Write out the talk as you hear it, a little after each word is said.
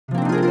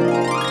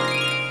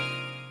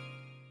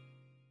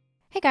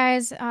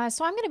guys, so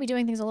I'm going to be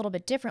doing things a little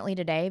bit differently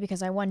today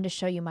because I wanted to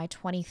show you my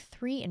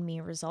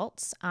 23andMe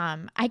results.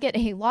 I get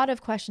a lot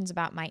of questions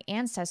about my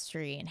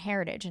ancestry and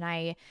heritage, and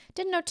I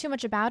didn't know too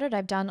much about it.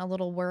 I've done a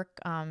little work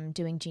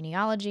doing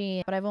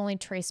genealogy, but I've only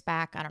traced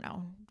back,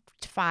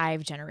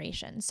 5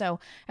 generations. So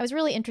I was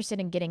really interested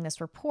in getting this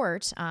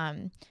report.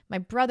 My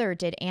brother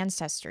did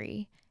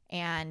Ancestry,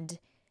 and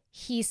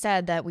he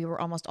said that we were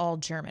almost all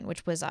German,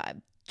 which was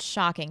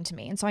shocking to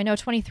me. And so I know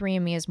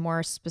 23andMe is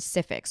more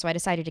specific. So I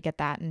decided to get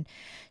that and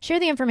share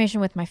the information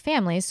with my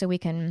family so we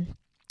can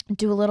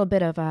do a little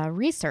bit of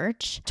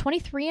research.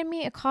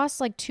 23andMe, it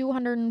costs like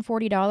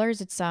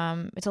 $240. It's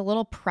a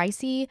little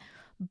pricey,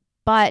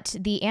 but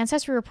the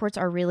ancestry reports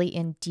are really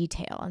in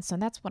detail. And so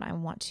that's what I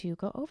want to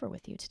go over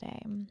with you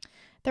today.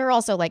 There are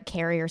also like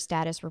carrier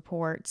status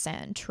reports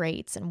and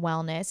traits and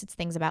wellness. It's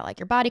things about like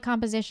your body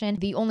composition.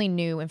 The only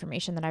new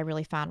information that I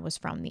really found was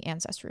from the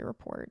ancestry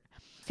report.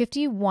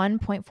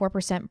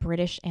 51.4%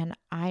 British and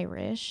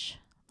Irish.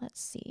 Let's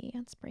see.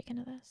 Let's break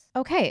into this.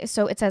 Okay,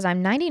 so it says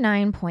I'm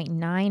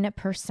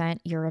 99.9%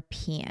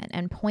 European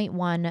and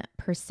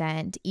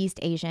 0.1% East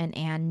Asian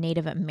and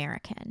Native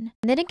American.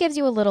 And then it gives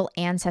you a little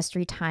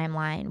ancestry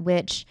timeline,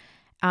 which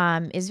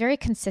is very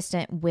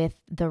consistent with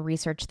the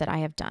research that I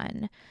have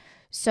done.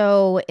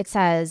 So it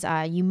says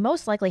you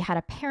most likely had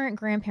a parent,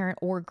 grandparent,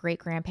 or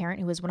great-grandparent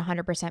who was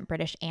 100%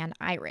 British and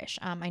Irish.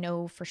 I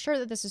know for sure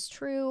that this is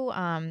true,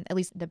 at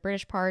least the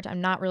British part.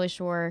 I'm not really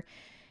sure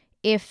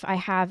if I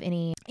have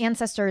any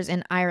ancestors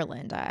in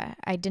Ireland.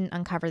 I didn't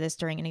uncover this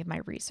during any of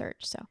my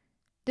research. So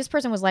this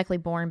person was likely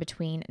born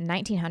between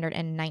 1900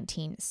 and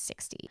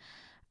 1960.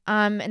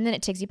 And then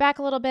it takes you back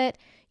a little bit.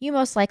 You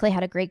most likely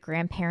had a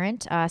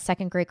great-grandparent,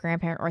 second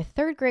great-grandparent, or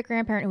third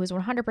great-grandparent who was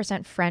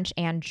 100% French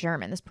and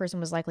German. This person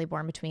was likely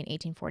born between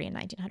 1840 and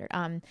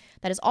 1900.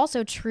 That is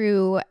also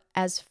true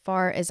as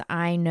far as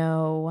I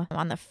know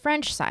on the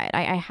French side.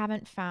 I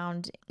haven't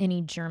found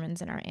any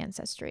Germans in our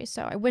ancestry,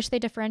 so I wish they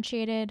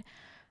differentiated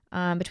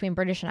between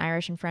British and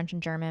Irish and French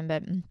and German,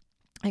 but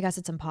I guess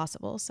it's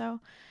impossible.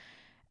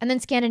 And then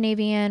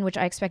Scandinavian, which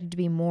I expected to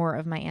be more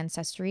of my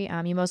ancestry.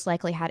 You most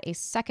likely had a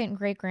second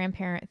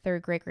great-grandparent,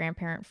 third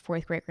great-grandparent,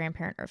 fourth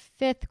great-grandparent, or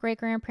fifth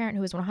great-grandparent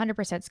who was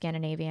 100%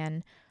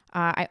 Scandinavian.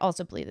 I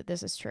also believe that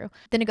this is true.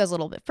 Then it goes a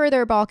little bit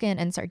further, Balkan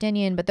and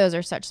Sardinian, but those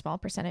are such small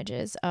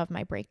percentages of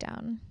my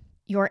breakdown.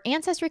 Your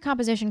ancestry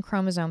composition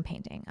chromosome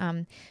painting.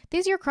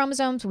 These are your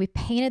chromosomes. We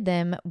painted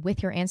them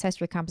with your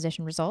ancestry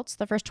composition results.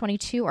 The first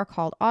 22 are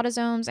called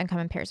autosomes and come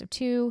in pairs of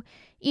 2,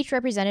 each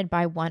represented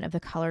by one of the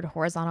colored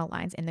horizontal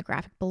lines in the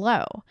graphic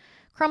below.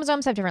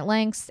 Chromosomes have different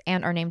lengths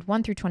and are named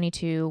 1 through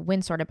 22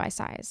 when sorted by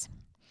size.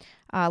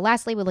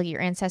 Lastly, we look at your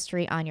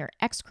ancestry on your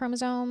X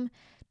chromosome.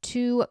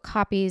 2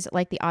 copies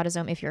like the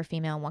autosome if you're a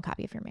female, 1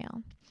 copy if you're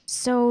male.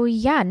 So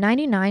yeah,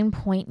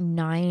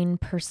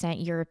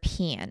 99.9%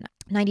 European,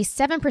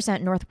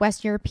 97%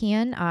 Northwest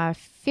European,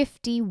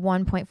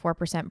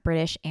 51.4%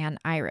 British and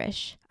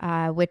Irish,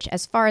 which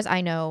as far as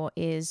I know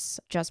is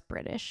just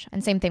British.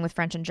 And same thing with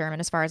French and German.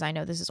 As far as I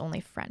know, this is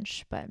only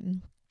French, but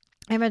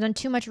I haven't done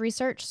too much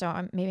research,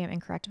 so maybe I'm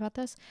incorrect about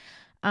this.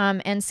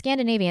 And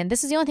Scandinavian,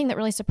 this is the only thing that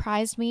really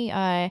surprised me.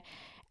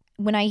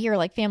 When I hear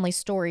like family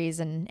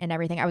stories and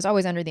everything, I was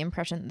always under the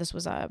impression that this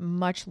was a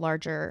much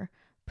larger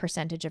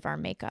percentage of our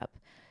makeup.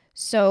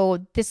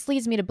 So this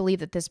leads me to believe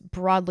that this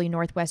broadly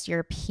Northwest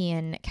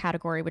European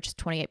category, which is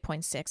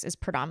 28.6, is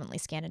predominantly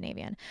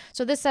Scandinavian.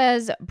 So this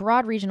says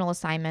broad regional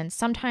assignments.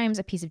 Sometimes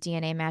a piece of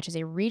DNA matches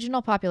a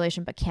regional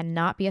population but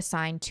cannot be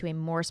assigned to a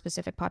more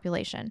specific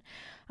population.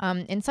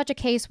 In such a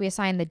case, we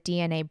assign the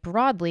DNA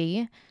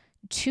broadly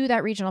to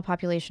that regional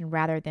population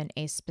rather than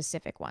a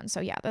specific one.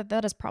 So yeah,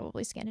 that is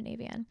probably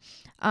Scandinavian.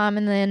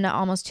 And then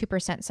almost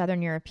 2%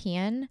 Southern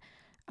European,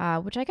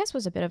 which I guess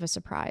was a bit of a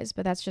surprise,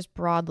 but that's just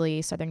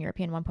broadly Southern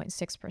European,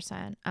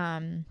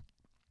 1.6%.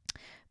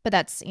 But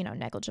that's,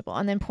 negligible.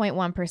 And then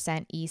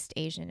 0.1% East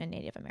Asian and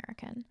Native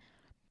American.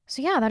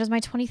 So yeah, that is my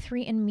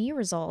 23andMe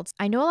results.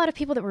 I know a lot of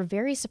people that were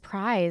very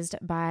surprised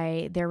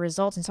by their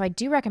results, and so I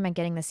do recommend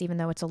getting this even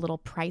though it's a little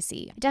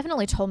pricey. It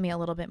definitely told me a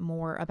little bit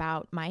more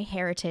about my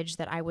heritage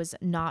that I was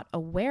not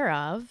aware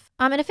of.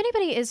 And if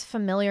anybody is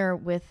familiar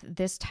with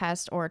this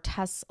test or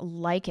tests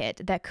like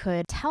it that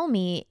could tell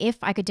me if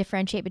I could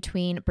differentiate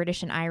between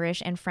British and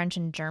Irish and French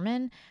and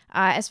German,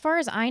 as far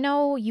as I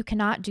know, you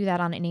cannot do that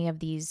on any of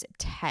these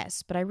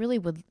tests, but I really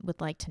would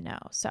like to know.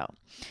 So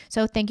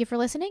thank you for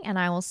listening, and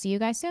I will see you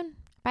guys soon.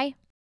 Bye.